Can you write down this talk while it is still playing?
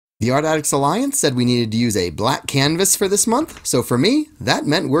The Art Addicts Alliance said we needed to use a black canvas for this month, so for me, that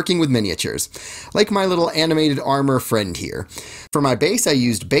meant working with miniatures, like my little animated armor friend here. For my base, I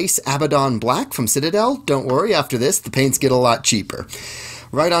used base Abaddon Black from Citadel. Don't worry, after this, the paints get a lot cheaper.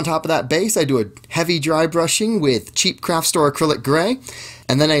 Right on top of that base, I do a heavy dry brushing with cheap craft store acrylic gray,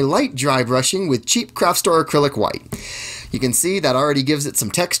 and then a light dry brushing with cheap craft store acrylic white. You can see that already gives it some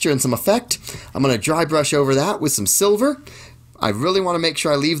texture and some effect. I'm going to dry brush over that with some silver. I really want to make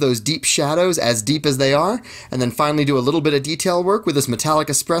sure I leave those deep shadows as deep as they are, and then finally do a little bit of detail work with this metallic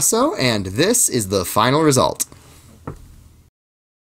espresso, and this is the final result.